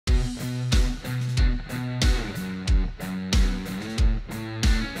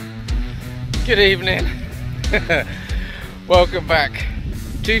Good evening. Welcome back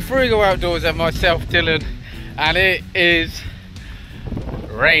to Frugal Outdoors and myself, Dylan, and it is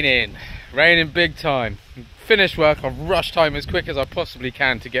raining big time. Finished work, I've rushed home as quick as I possibly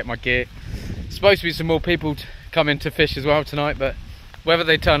can to get my gear. Supposed to be some more people coming to fish as well tonight, but whether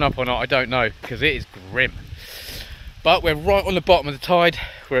they turn up or not I don't know, because it is grim. But we're right on the bottom of the tide,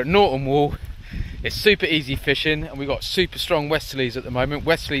 we're at Norton Wall. It's super easy fishing, and we've got super strong westerlies at the moment,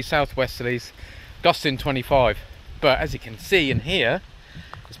 westerlies, southwesterlies, gusting 25. But as you can see and hear,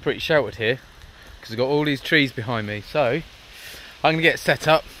 it's pretty sheltered here because I've got all these trees behind me. So I'm gonna get set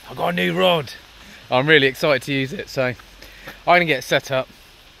up. I've got a new rod. I'm really excited to use it. So I'm gonna get set up.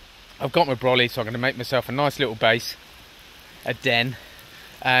 I've got my brolly, so I'm gonna make myself a nice little base, a den,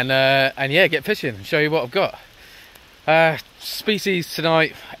 and yeah, get fishing and show you what I've got. Species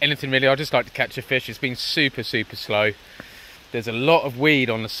tonight, anything really. I just like to catch a fish. It's been super slow. There's a lot of weed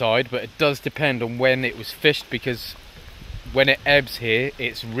on the side, but it does depend on when it was fished, because when it ebbs here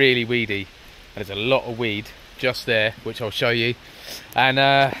it's really weedy. There's a lot of weed just there, which I'll show you. And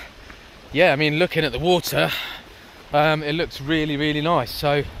yeah, I mean, looking at the water, it looks really nice.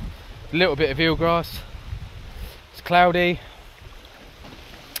 So a little bit of eelgrass, it's cloudy.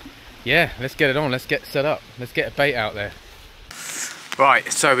 Yeah, let's get it on, let's get set up, let's get a bait out there.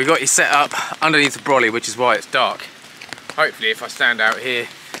 Right, so we got you set up underneath the brolly, which is why it's dark. Hopefully if I stand out here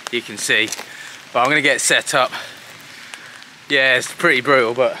you can see, but I'm gonna get set up. Yeah, it's pretty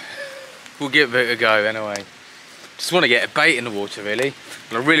brutal, but we'll give it a go anyway. Just want to get a bait in the water really,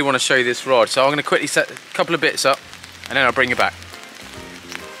 and I really want to show you this rod, so I'm gonna quickly set a couple of bits up and then I'll bring you back.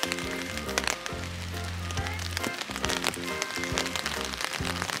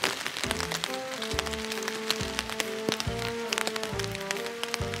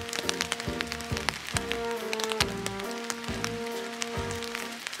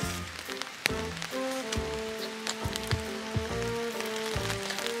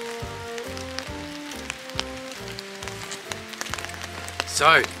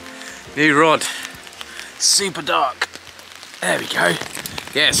 So, new rod, super dark, there we go.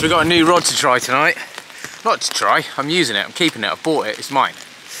 Yeah, so we've got a new rod to try tonight. Not to try, I'm using it, I'm keeping it, I bought it, it's mine.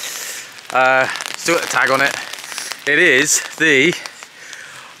 Still got the tag on it. It is the,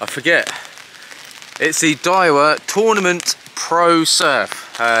 I forget, it's the Daiwa Tournament Pro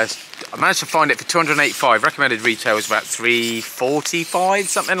Surf. I managed to find it for 285, recommended retail is about 345,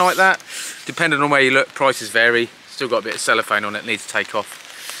 something like that. Depending on where you look, prices vary. Still got a bit of cellophane on it, needs to take off.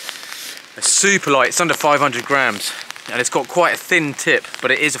 It's super light, it's under 500 grams, and it's got quite a thin tip, but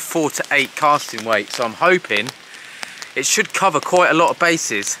it is a 4 to 8 casting weight, so I'm hoping it should cover quite a lot of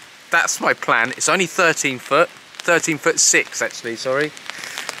bases. That's my plan. It's only 13 foot 6 actually, sorry.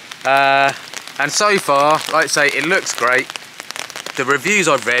 And so far, like I say, it looks great. The reviews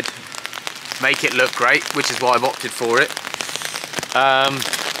I've read make it look great, which is why I've opted for it.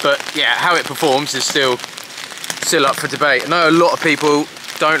 But yeah, how it performs is still up for debate. I know a lot of people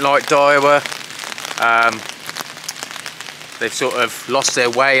don't like Daiwa. They've sort of lost their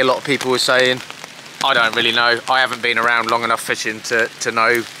way, a lot of people were saying. I don't really know. I haven't been around long enough fishing to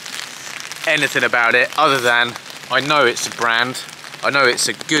know anything about it, other than I know it's a brand, I know it's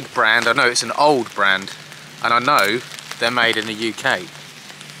a good brand, I know it's an old brand, and I know they're made in the UK.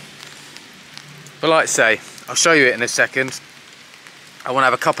 But like I say, I'll show you it in a second. I want to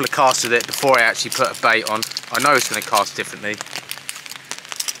have a couple of casts with it before I actually put a bait on. I know it's going to cast differently.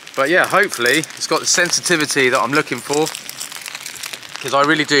 But yeah, hopefully it's got the sensitivity that I'm looking for, because I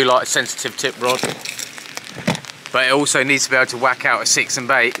really do like a sensitive tip rod. But it also needs to be able to whack out a 6 and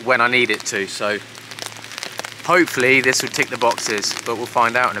bait when I need it to. So hopefully this will tick the boxes, but we'll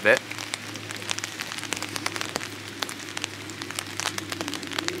find out in a bit.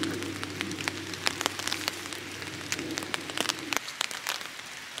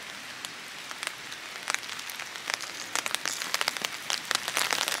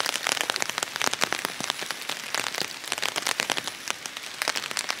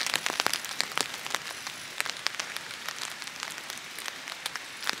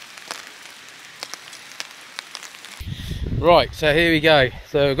 Right, so here we go.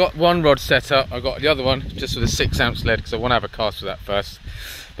 So I've got one rod set up, I've got the other one just with a 6 ounce lead, because I want to have a cast with that first.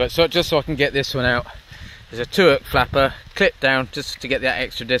 But so just so I can get this one out, there's a 2-hook flapper, clipped down just to get that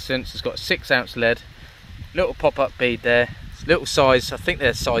extra distance. It's got a 6 ounce lead, little pop-up bead there, it's little size, I think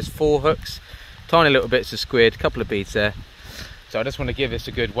they're size 4 hooks, tiny little bits of squid, couple of beads there. So I just want to give this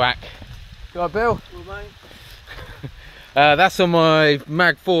a good whack. Go on, Bill. Well, mate. That's on my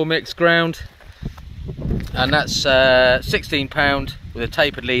Mag 4 mixed ground. And that's £16 with a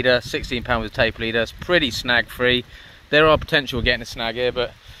tapered leader, £16 with a tapered leader. It's pretty snag free. There are potential of getting a snag here,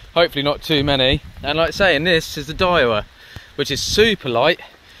 but hopefully not too many. And like saying, this is the Daiwa, which is super light.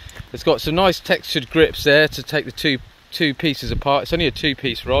 It's got some nice textured grips there to take the two pieces apart. It's only a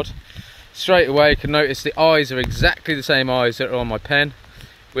 2-piece rod. Straight away you can notice the eyes are exactly the same eyes that are on my pen,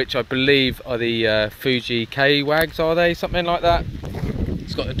 which I believe are the Fuji K-Wags, are they? Something like that.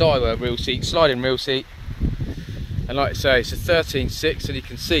 It's got the Daiwa reel seat, sliding reel seat. And like I say, it's a 13.6, and you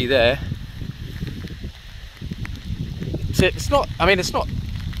can see there. It's not, I mean, it's not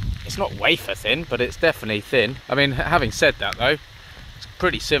wafer thin, but it's definitely thin. I mean, having said that though, it's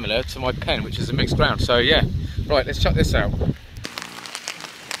pretty similar to my pen, which is a mixed ground. So yeah, right, let's check this out. See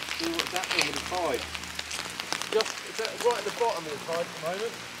what's happening with the tide. Is that right at the bottom of the tide at the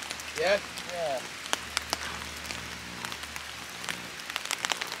moment? Yeah? Yeah.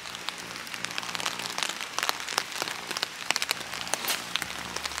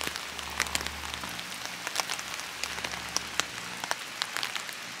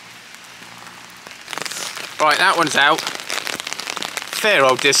 Right, that one's out. Fair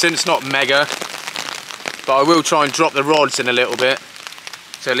old distance, not mega, but I will try and drop the rods in a little bit,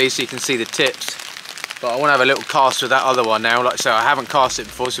 so at least you can see the tips. But I want to have a little cast with that other one now. Like I say, I haven't cast it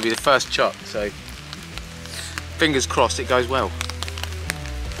before, so it'll be the first chuck, so fingers crossed it goes well.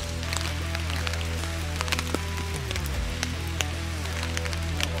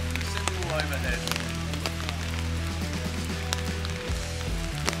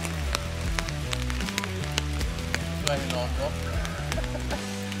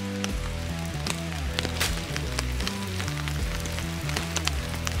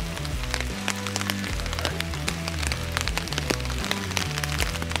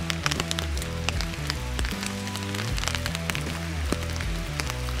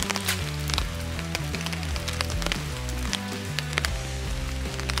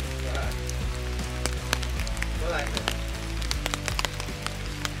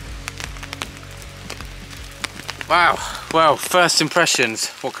 Wow, well, first impressions,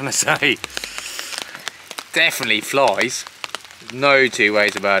 what can I say? Definitely flies, no two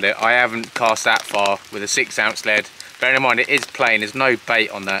ways about it. I haven't cast that far with a 6-ounce lead. Bearing in mind it is plain, there's no bait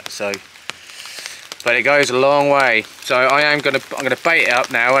on that, so, but it goes a long way. So I'm gonna bait it up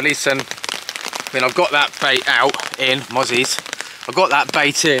now, at least. I mean, I've got that bait out in mozzies. I've got that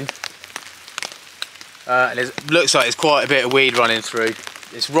bait in, and it looks like there's quite a bit of weed running through.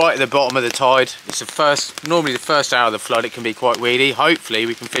 It's right at the bottom of the tide. It's normally the first hour of the flood. It can be quite weedy. Hopefully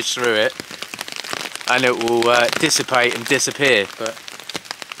we can fish through it and it will dissipate and disappear. But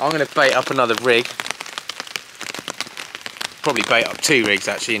I'm going to bait up another rig. Probably bait up 2 rigs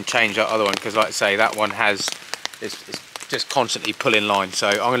actually and change that other one, because like I say, that one it's just constantly pulling line. So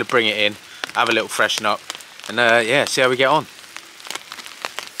I'm going to bring it in, have a little freshen up, and yeah, see how we get on.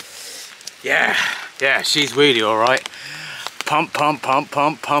 Yeah, she's weedy all right. Pump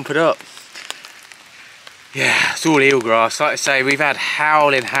it up. Yeah, it's all eelgrass. Like I say, we've had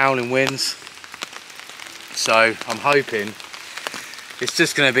howling winds, so I'm hoping it's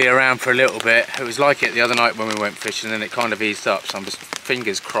just going to be around for a little bit. It was like it the other night when we went fishing, and it kind of eased up, so I'm just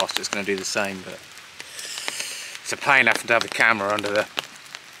fingers crossed it's going to do the same. But it's a pain having to have the camera under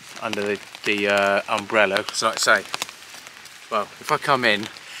the umbrella, so like I say, well, if I come in,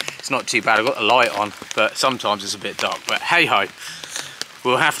 it's not too bad. I've got the light on, but sometimes it's a bit dark. But hey ho,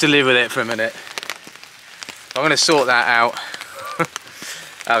 we'll have to live with it for a minute. I'm going to sort that out.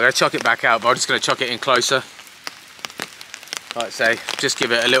 I'm going to chuck it back out, but I'm just going to chuck it in closer. Like I say, just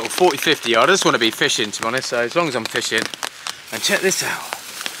give it a little 40-50 yard. I just want to be fishing, to be honest, so as long as I'm fishing. And check this out,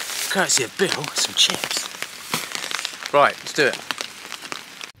 courtesy of Bill, some chips. Right, let's do it.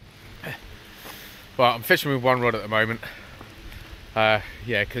 Well, I'm fishing with one rod at the moment. Yeah,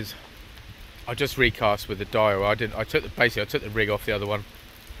 because I just recast with the Daiwa. I took the rig off the other one.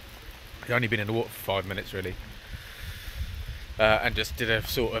 I'd only been in the water for 5 minutes really, and just did a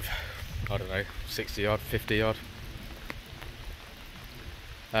sort of, I don't know, 60 yard, 50 yard.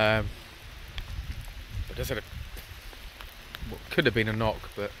 But just had what could have been a knock,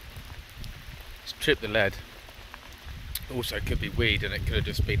 but it's tripped the lead. Also, it could be weed, and it could have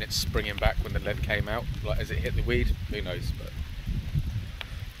just been it springing back when the lead came out, like as it hit the weed. Who knows? But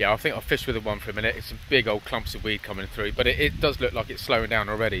yeah, I think I'll fish with the one for a minute. It's some big old clumps of weed coming through, but it does look like it's slowing down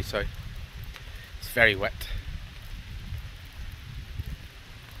already, so it's very wet.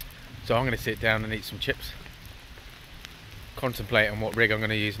 So I'm going to sit down and eat some chips, contemplate on what rig I'm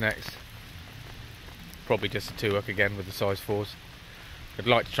going to use next. Probably just a 2-hook again with the size 4s. I'd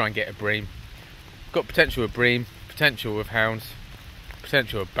like to try and get a bream. Got potential with bream, potential with hounds,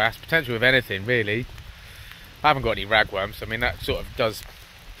 potential with bass, potential with anything really. I haven't got any ragworms. I mean, that sort of does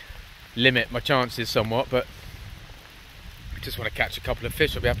limit my chances somewhat, but just want to catch a couple of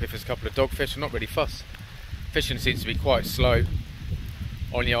fish. I'll be happy if it's a couple of dogfish. I'm not really fussed. Fishing seems to be quite slow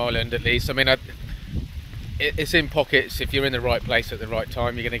on the island, at least. I mean, it's in pockets. If you're in the right place at the right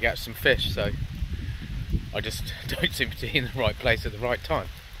time, you're going to get some fish. So I just don't seem to be in the right place at the right time.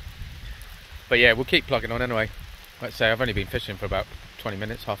 But yeah, we'll keep plugging on anyway. Let's say I've only been fishing for about 20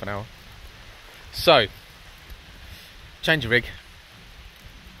 minutes, half an hour. So, change the rig,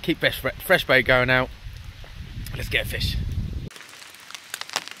 keep fresh bait going out. Let's get a fish.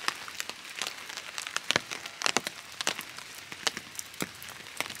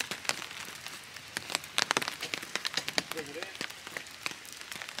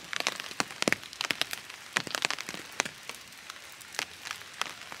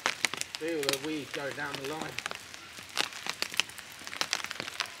 Feel the weed go down the line.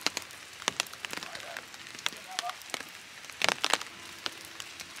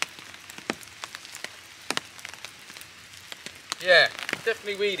 Yeah,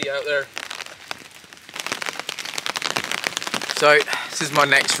 definitely weedy out there. So this is my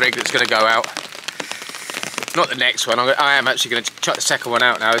next rig that's going to go out. Not the next one. I am actually going to chuck the second one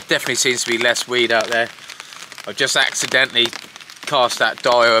out now. It definitely seems to be less weed out there. I've just accidentally cast that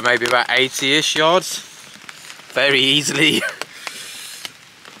Daiwa maybe about 80-ish yards, very easily.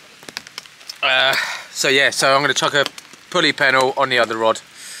 So yeah, so I'm going to chuck a pulley pennel on the other rod.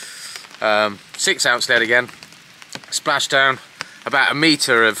 6 ounce lead again. Splash down about a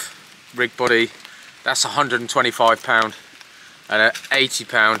metre of rig body. That's 125 pound, and an 80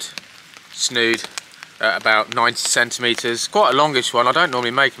 pound snood at about 90 centimetres. Quite a longish one. I don't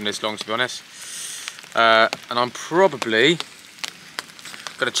normally make them this long, to be honest. And I'm probably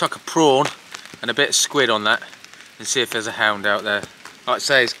going to chuck a prawn and a bit of squid on that and see if there's a hound out there. Like I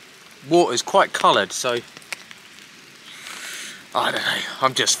say, water's quite coloured, so I don't know.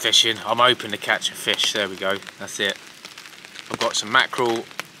 I'm just fishing. I'm hoping to catch a fish. There we go. That's it. I've got some mackerel,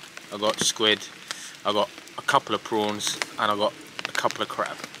 I've got squid, I've got a couple of prawns, and I've got a couple of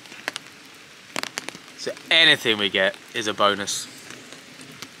crab. So anything we get is a bonus.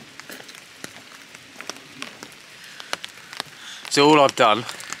 So all I've done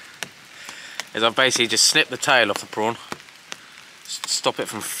is I've basically just snipped the tail off the prawn, stop it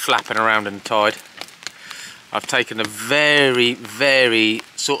from flapping around in the tide. I've taken the very, very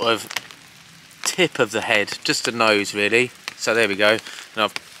sort of tip of the head, just the nose really. So there we go, and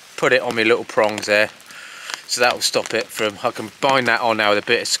I've put it on my little prongs there, so that will stop it from, I can bind that on now with a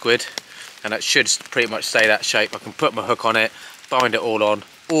bit of squid, and that should pretty much stay that shape. I can put my hook on it, bind it all on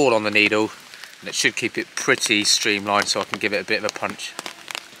the needle, and it should keep it pretty streamlined so I can give it a bit of a punch.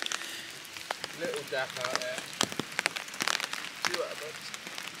 Little dap out there. See what happens.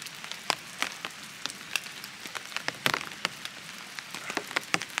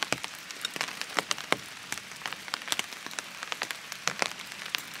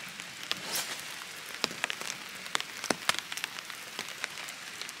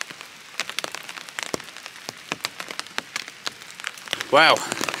 Wow,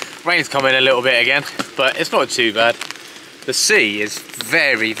 rain's coming a little bit again, but it's not too bad. The sea is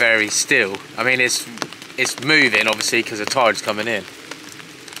very, very still. I mean, it's moving obviously because the tide's coming in,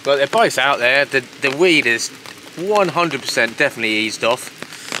 but they're both out there. The weed is 100% definitely eased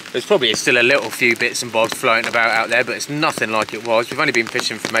off. There's probably still a little few bits and bobs floating about out there, but it's nothing like it was. We've only been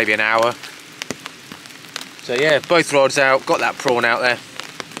fishing for maybe an hour. So yeah, both rods out, got that prawn out there.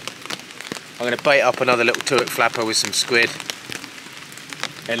 I'm going to bait up another little two-hook flapper with some squid,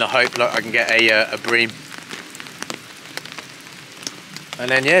 in the hope like I can get a bream, and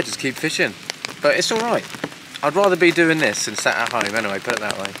then yeah, just keep fishing. But it's alright. I'd rather be doing this than sat at home anyway, put it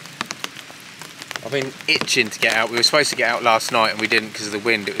that way. I've been itching to get out. We were supposed to get out last night and we didn't because of the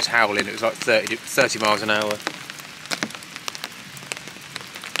wind. It was howling. It was like 30 miles an hour.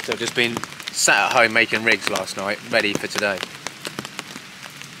 So I've just been sat at home making rigs last night, ready for today.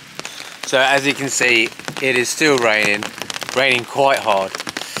 So as you can see, it is still raining quite hard.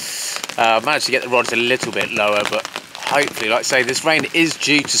 I managed to get the rods a little bit lower, but hopefully, like I say, this rain is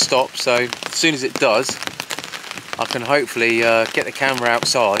due to stop, so as soon as it does, I can hopefully get the camera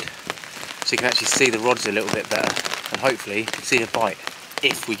outside so you can actually see the rods a little bit better, and hopefully see a bite,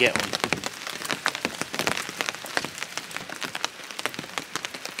 if we get one.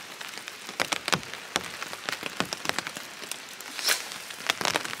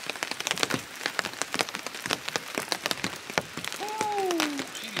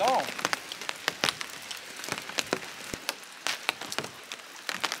 Long.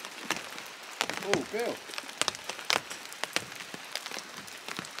 Oh, Bill.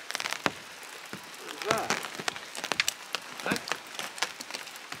 What is that? Huh?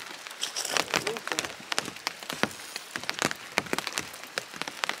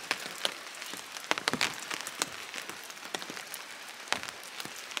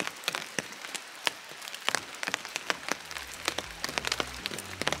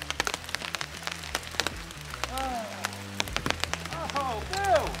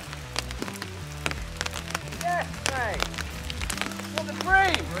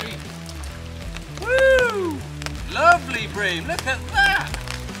 Bream, look at that!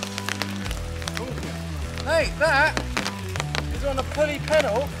 Mate, that is on a pulley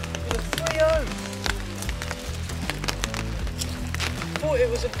pedal with a 3.0. Thought it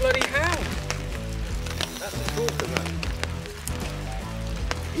was a bloody hound. That's a cool man.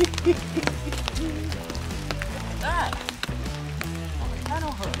 That! On a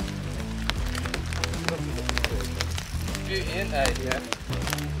panel hook. Beauty, isn't they? Yeah.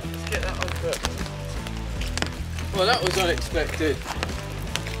 Let's get that unhooked. Well, that was unexpected.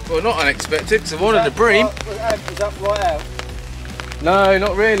 Well, not unexpected, because I wanted a bream. Was that right out? No,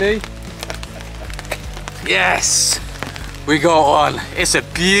 not really. Yes! We got one. It's a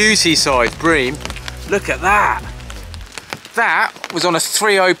beauty size bream. Look at that. That was on a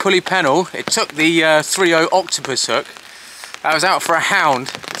 3.0 pulley pennel. It took the 3.0 octopus hook. That was out for a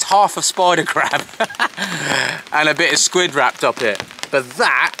hound. It's half a spider crab and a bit of squid wrapped up it. But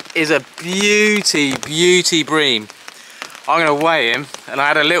that is a beauty bream. I'm gonna weigh him, and I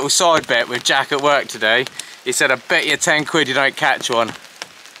had a little side bet with Jack at work today. He said, I bet you 10 quid you don't catch one.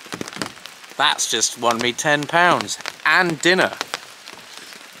 That's just won me £10 and dinner.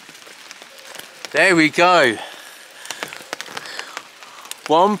 There we go.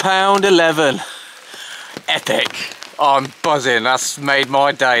 £1.11. Epic. Oh, I'm buzzing. That's made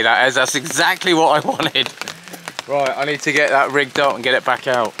my day, that is. That's exactly what I wanted. Right, I need to get that rigged up and get it back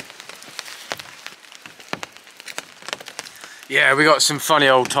out. Yeah, we got some funny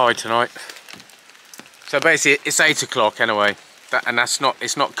old tide tonight. So basically, it's 8 o'clock anyway. And it's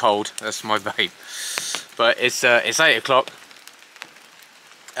not cold. That's my vape. But it's 8 o'clock.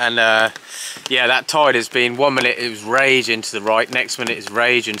 And yeah, that tide has been, 1 minute it was raging to the right, next minute it's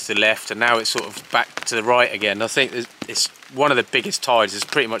raging to the left, and now it's sort of back to the right again. I think it's one of the biggest tides. It's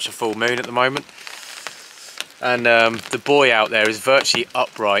pretty much a full moon at the moment. And the buoy out there is virtually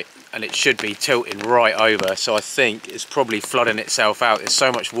upright, and it should be tilting right over, so I think it's probably flooding itself out. There's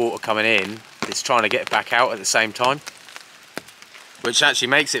so much water coming in, it's trying to get back out at the same time, which actually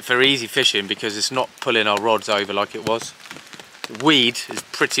makes it for easy fishing because it's not pulling our rods over like it was. The weed is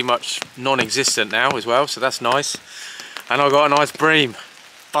pretty much non-existent now as well, so that's nice. And I've got a nice bream,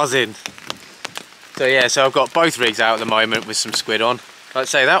 buzzing. So yeah, so I've got both rigs out at the moment with some squid on. Like I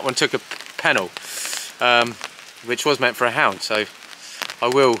say, that one took a pennel, which was meant for a hound, so I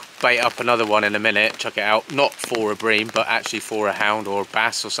will bait up another one in a minute, chuck it out, not for a bream, but actually for a hound or a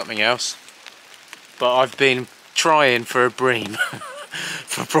bass or something else. But I've been trying for a bream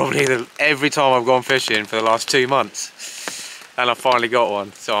for probably every time I've gone fishing for the last 2 months. And I finally got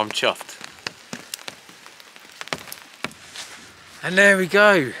one, so I'm chuffed. And there we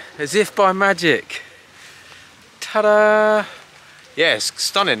go, as if by magic. Ta-da! Yeah, it's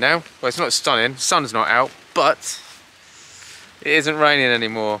stunning now. Well, it's not stunning, the sun's not out, but it isn't raining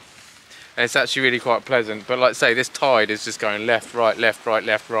anymore. And it's actually really quite pleasant. But like I say, this tide is just going left, right, left, right,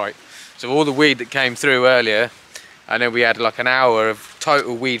 left, right. So all the weed that came through earlier, and then we had like an hour of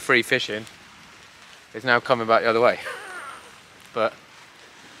total weed-free fishing, is now coming back the other way. But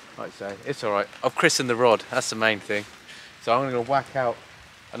like I say, it's all right. I've christened the rod, that's the main thing. So I'm going to whack out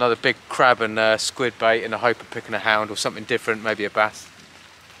another big crab and squid bait in the hope of picking a hound or something different, maybe a bass.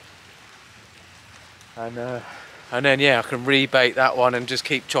 And then yeah, I can rebait that one and just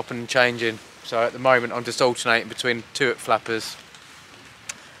keep chopping and changing. So at the moment I'm just alternating between 2 flappers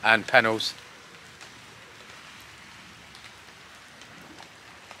and pennels.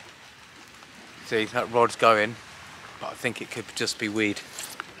 See, that rod's going, but I think it could just be weed.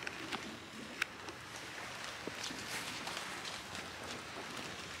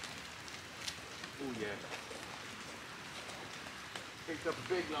 Oh yeah. Picked up a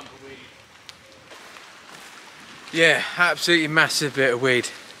big lump of weed. Yeah, absolutely massive bit of weed.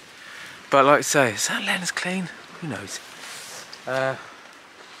 But like I say, is that lens clean? Who knows?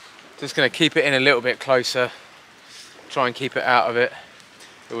 Just going to keep it in a little bit closer. Try and keep it out of it.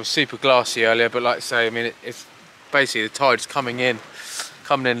 It was super glassy earlier, but like I say, I mean, it's basically the tide's coming in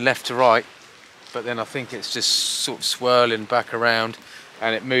left to right. But then I think it's just sort of swirling back around,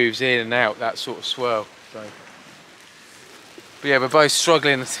 and it moves in and out, that sort of swirl. So. But yeah, we're both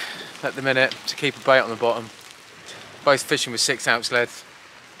struggling at the minute to keep a bait on the bottom. Both fishing with 6-ounce leads.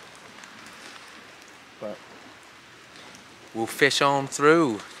 But we'll fish on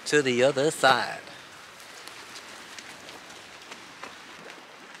through to the other side.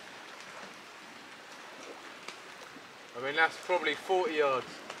 I mean, that's probably 40 yards.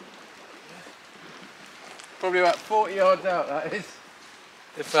 Probably about 40 yards out, that is.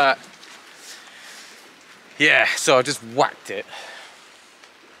 If that. Yeah, so I just whacked it.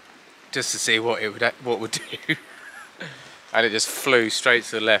 Just to see what would do. And it just flew straight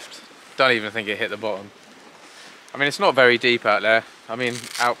to the left. Don't even think it hit the bottom. I mean, it's not very deep out there. I mean,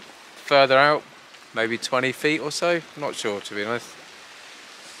 further out, maybe 20 feet or so. I'm not sure, to be honest.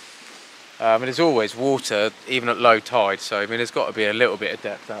 And there's always water, even at low tide. So I mean, there's got to be a little bit of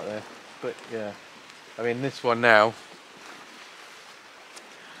depth out there. But yeah, I mean, this one now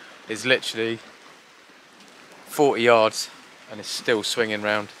is literally 40 yards, and it's still swinging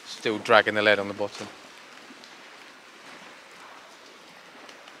round, still dragging the lead on the bottom.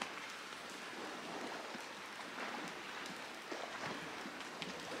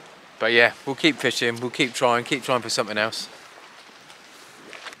 But yeah, we'll keep fishing, we'll keep trying for something else.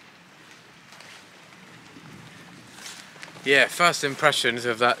 Yeah, first impressions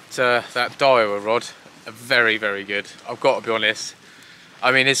of that Daiwa rod are very, very good. I've got to be honest.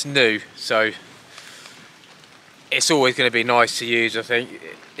 I mean, it's new, so it's always going to be nice to use, I think,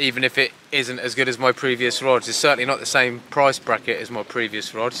 even if it isn't as good as my previous rods. It's certainly not the same price bracket as my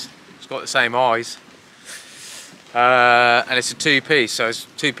previous rods. It's got the same eyes. And it's a two-piece, so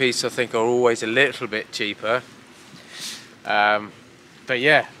two-piece I think are always a little bit cheaper. But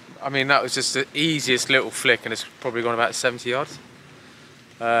yeah, I mean, that was just the easiest little flick, and it's probably gone about 70 yards.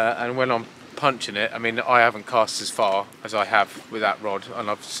 And when I'm punching it, I mean, I haven't cast as far as I have with that rod, and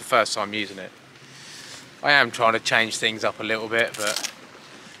it's the first time using it. I am trying to change things up a little bit,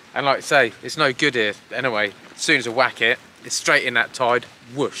 and like I say, it's no good here anyway. As soon as I whack it, it's straight in that tide,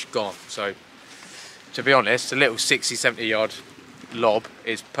 whoosh, gone. So to be honest, a little 60-70 yard lob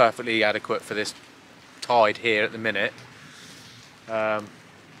is perfectly adequate for this tide here at the minute. But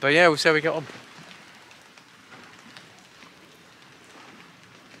yeah, we'll see how we get on.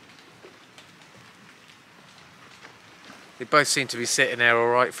 They both seem to be sitting there all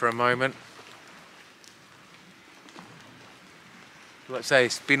right for a moment. Like I say,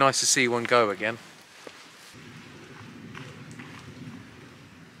 it'd be nice to see one go again.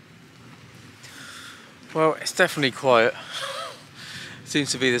 Well, it's definitely quiet.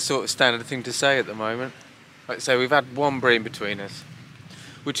 Seems to be the sort of standard thing to say at the moment. Like I say, we've had one bream between us,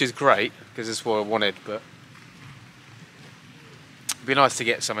 which is great, because that's what I wanted, but it'd be nice to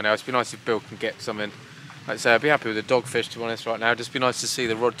get something else. It'd be nice if Bill can get something. Like I say, I'd be happy with the dogfish, to be honest, right now. It'd just be nice to see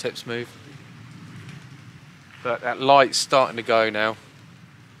the rod tips move. But that light's starting to go now.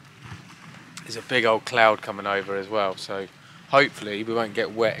 There's a big old cloud coming over as well, so hopefully we won't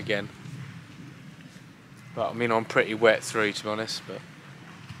get wet again. But I mean, I'm pretty wet through, to be honest. But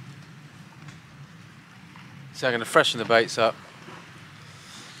so I'm going to freshen the baits up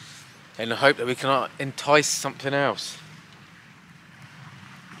in the hope that we can entice something else.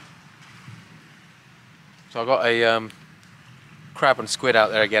 So I've got a crab and squid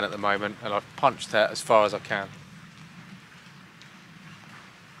out there again at the moment, and I've punched that as far as I can.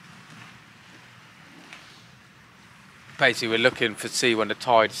 Basically, we're looking to see when the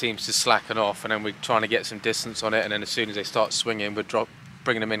tide seems to slacken off, and then we're trying to get some distance on it, and then as soon as they start swinging, we're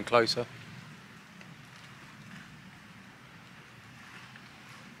bringing them in closer.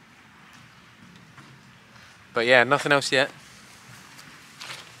 But yeah, nothing else yet.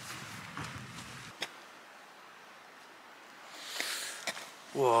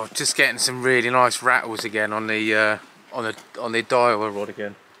 Whoa, just getting some really nice rattles again on the Daiwa rod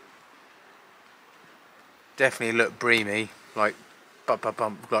again. Definitely look breamy, like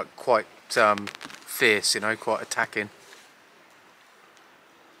bump, like quite fierce, you know, quite attacking.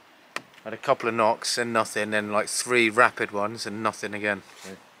 Had a couple of knocks and nothing, then like 3 rapid ones and nothing again. So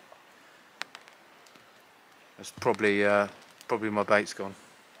that's probably my bait's gone.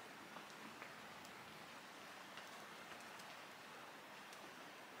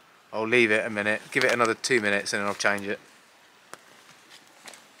 I'll leave it a minute, give it another 2 minutes, and then I'll change it.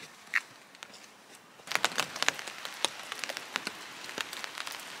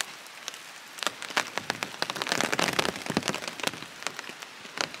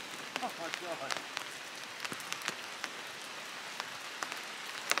 Oh my God.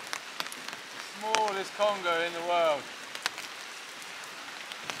 Smallest conger in the world.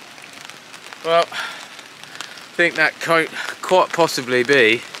 Well, I think that could quite possibly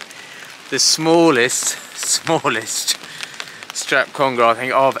be the smallest strap conger I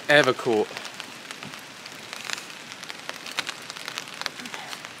think I've ever caught.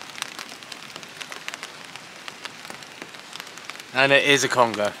 And it is a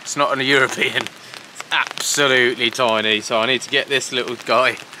conger, it's not a European. It's absolutely tiny, so I need to get this little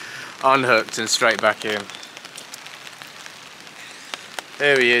guy unhooked and straight back in.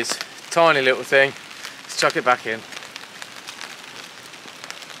 There he is, tiny little thing. Let's chuck it back in.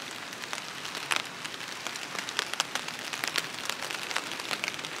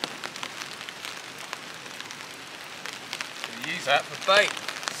 Use that for bait,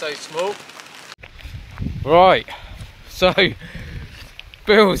 so small. Right, So,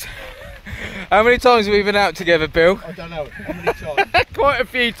 Bill's, how many times have we been out together, Bill? I don't know, how many times? Quite a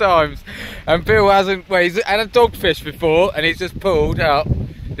few times. And Bill hasn't, well, he's had a dogfish before and he's just pulled out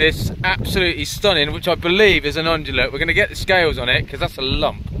this absolutely stunning, which I believe is an undulate. We're going to get the scales on it because that's a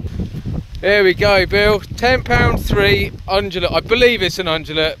lump. Here we go, Bill. £10.3 undulate. I believe it's an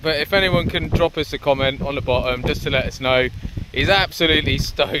undulate, but if anyone can drop us a comment on the bottom just to let us know. He's absolutely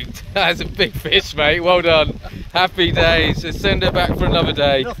stoked. That's a big fish, mate. Well done. Happy days. Let's send it back for another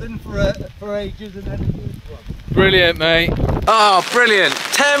day. Nothing for ages and then brilliant, mate. Oh, brilliant.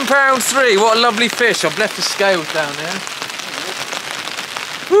 £10.3. What a lovely fish. I've left the scales down there.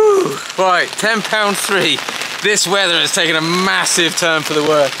 Woo. Right, £10.3. This weather has taken a massive turn for the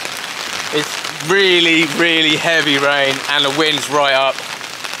worse. It's really, really heavy rain and the wind's right up.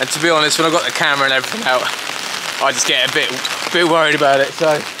 And to be honest, when I've got the camera and everything out, I just get a bit worried about it.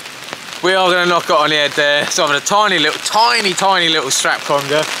 So we are going to knock it on the head there. So I've had a tiny little strap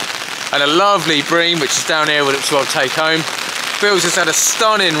conger and a lovely bream, which is down here, which I'll take home. Bill's just had a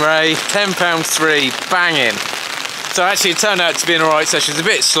stunning ray, £10.3, banging. So actually it turned out to be an alright session. It's a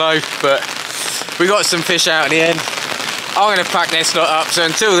bit slow, but we got some fish out in the end. I'm going to pack this lot up, so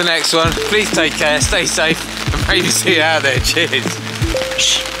until the next one, please take care, stay safe, and maybe see you out there. Cheers.